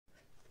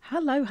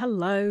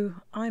Hello.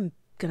 I'm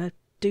gonna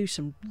do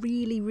some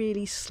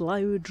really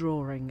slow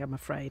drawing, I'm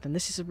afraid, and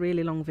this is a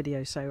really long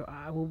video, so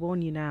I will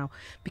warn you now,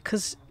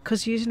 because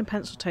using a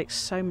pencil takes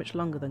so much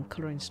longer than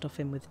colouring stuff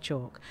in with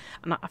chalk,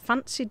 and I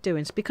fancied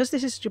doing, because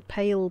this is such a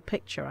pale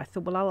picture, I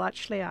thought, well, I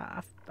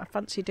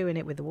fancy doing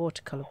it with the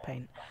watercolour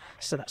paint,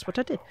 so that's what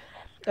I did.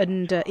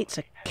 And it's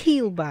a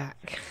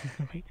Keelback.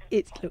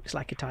 It looks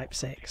like a Type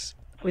 6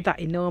 with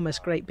that enormous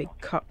great big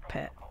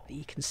cockpit that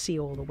you can see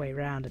all the way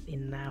around and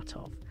in and out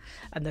of,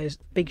 and those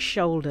big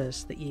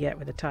shoulders that you get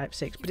with a Type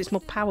 6, but it's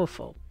more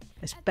powerful.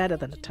 It's better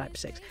than a Type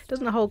 6. It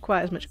doesn't hold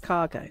quite as much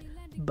cargo,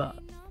 but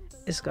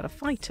it's got a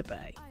fighter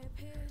bay,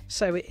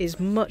 so it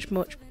is much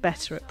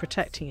better at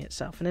protecting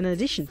itself. And in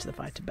addition to the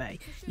fighter bay,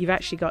 you've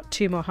actually got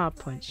two more hard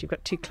points. You've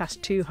got two class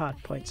 2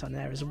 hard points on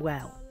there as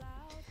well,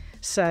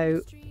 so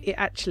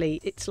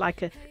it's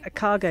like a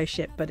cargo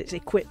ship, but it's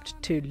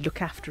equipped to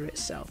look after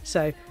itself.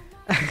 So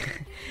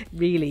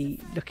really,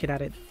 looking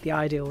at it, the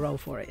ideal role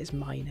for it is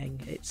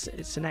mining.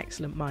 It's an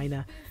excellent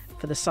miner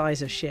for the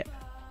size of ship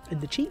and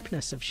the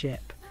cheapness of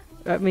ship.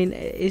 I mean,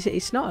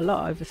 it's not a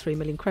lot, over 3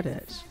 million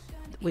credits,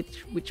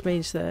 which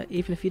means that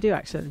even if you do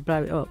accidentally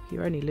blow it up,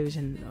 you're only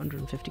losing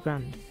 150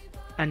 grand.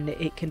 And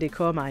it can do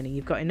core mining.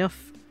 You've got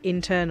enough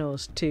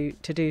internals to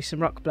do some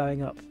rock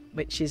blowing up,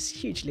 which is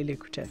hugely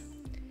lucrative.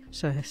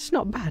 So it's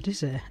not bad,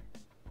 is it?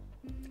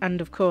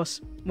 And of course,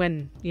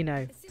 when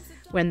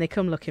they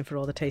come looking for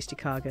all the tasty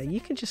cargo, you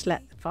can just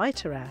let the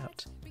fighter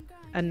out,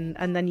 and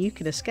then you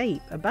can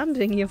escape,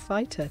 abandoning your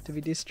fighter to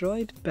be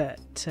destroyed.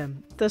 But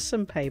there's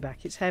some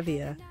payback. It's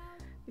heavier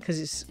because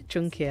it's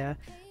chunkier,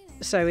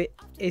 so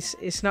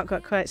it's not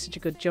got quite such a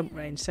good jump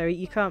range, so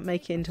you can't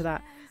make it into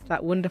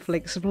that wonderful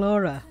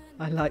explorer.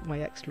 I like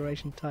my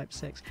exploration Type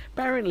 6.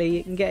 Apparently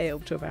you can get it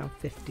up to around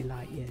 50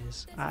 light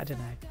years. I don't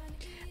know.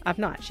 I've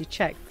not actually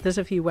checked. There's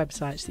a few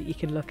websites that you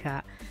can look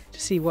at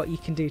to see what you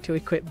can do to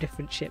equip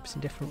different ships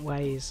in different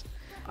ways.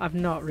 I've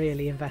not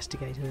really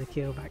investigated the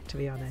Keelback, to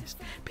be honest.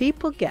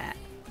 People get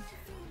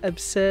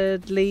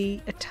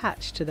absurdly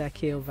attached to their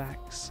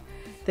Keelbacks.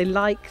 They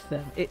like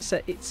them. It's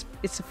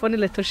a funny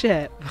little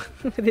ship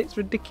with its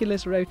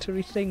ridiculous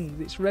rotary things,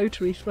 its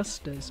rotary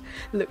thrusters.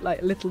 Look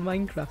like a little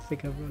Minecraft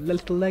figure,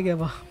 little Lego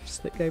bombs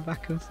that go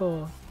back and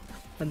forth,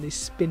 and they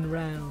spin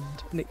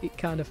round, and it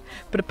kind of.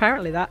 But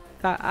apparently that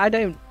I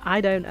don't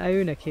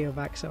own a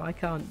Keelback, so I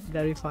can't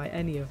verify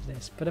any of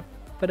this.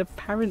 But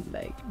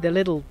apparently the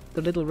little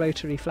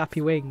rotary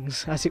flappy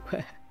wings, as it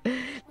were,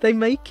 they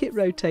make it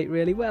rotate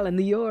really well, and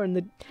the yaw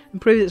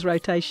improves its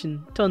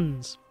rotation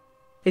tons.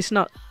 It's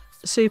not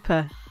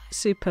super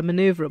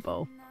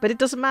manoeuvrable, but it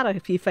doesn't matter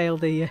if you fail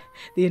the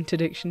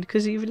interdiction,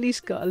 because you've at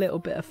least got a little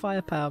bit of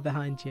firepower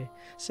behind you.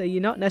 So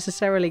you're not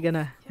necessarily going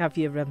to have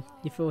your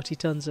 40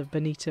 tons of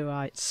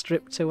bonitoite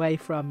stripped away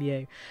from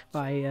you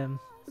by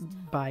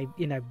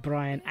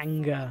Brian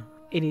Anger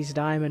in his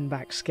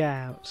Diamondback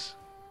Scouts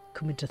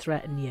coming to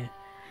threaten you,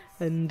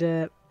 and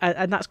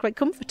that's quite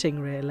comforting,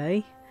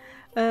 really.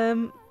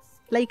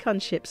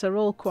 Lakon ships are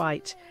all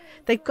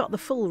they've got the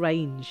full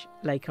range.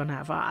 Lakon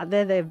have.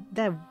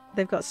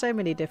 They've got so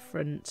many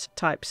different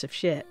types of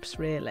ships,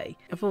 really.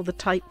 Of all the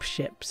type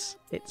ships,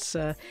 it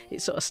sort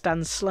of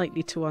stands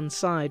slightly to one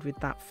side with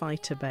that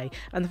fighter bay,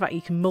 and the fact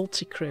you can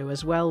multi-crew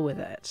as well with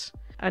it.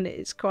 And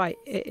it's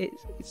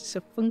it's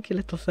a funky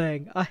little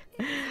thing.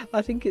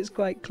 I think it's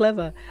quite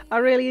clever. I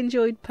really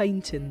enjoyed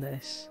painting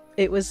this.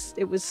 It was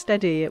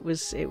steady. It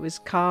was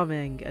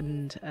calming,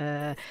 and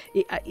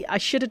I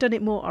should have done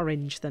it more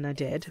orange than I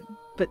did.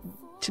 But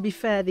to be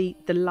fair, the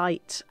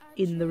light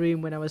in the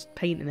room when I was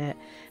painting it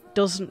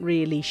doesn't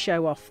really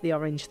show off the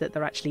orange that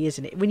there actually is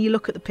in it. When you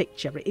look at the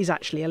picture, it is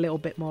actually a little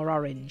bit more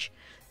orange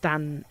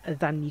than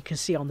you can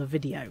see on the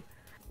video.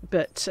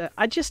 But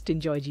I just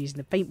enjoyed using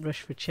the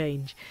paintbrush for a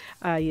change.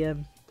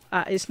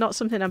 It's not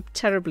something I'm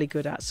terribly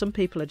good at. Some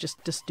people are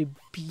just do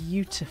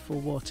beautiful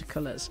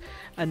watercolours,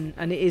 and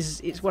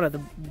it's one of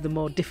the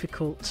more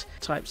difficult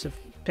types of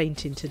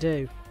painting to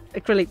do.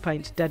 Acrylic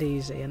paint's dead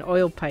easy, and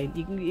oil paint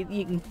you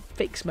can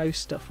fix most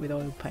stuff with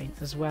oil paint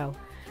as well.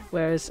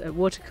 Whereas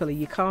watercolour,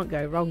 you can't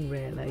go wrong,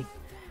 really.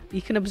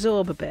 You can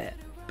absorb a bit,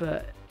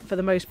 but for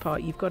the most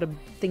part you've got to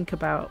think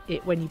about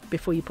it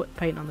before you put the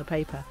paint on the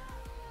paper.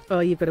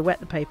 Or you've got to wet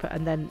the paper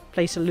and then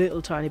place a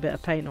little tiny bit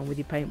of paint on with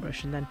your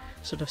paintbrush, and then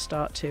sort of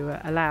start to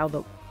allow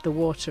the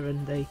water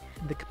and the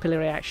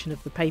capillary action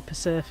of the paper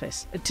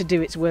surface to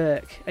do its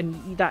work.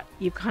 And that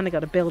you've kind of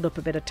got to build up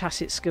a bit of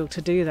tacit skill to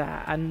do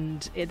that,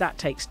 and that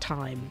takes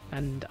time,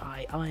 and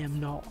I am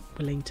not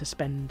willing to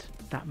spend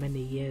that many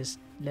years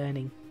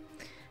learning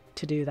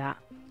to do that.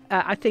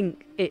 I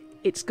think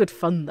it's good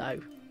fun,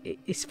 though.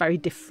 It's very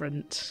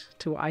different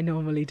to what I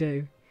normally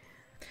do.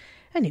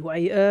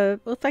 Anyway,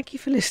 well, thank you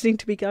for listening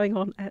to me going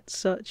on at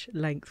such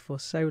length for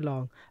so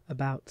long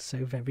about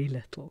so very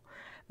little.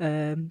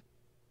 Yeah,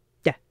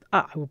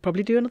 I will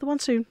probably do another one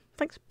soon.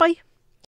 Thanks, bye.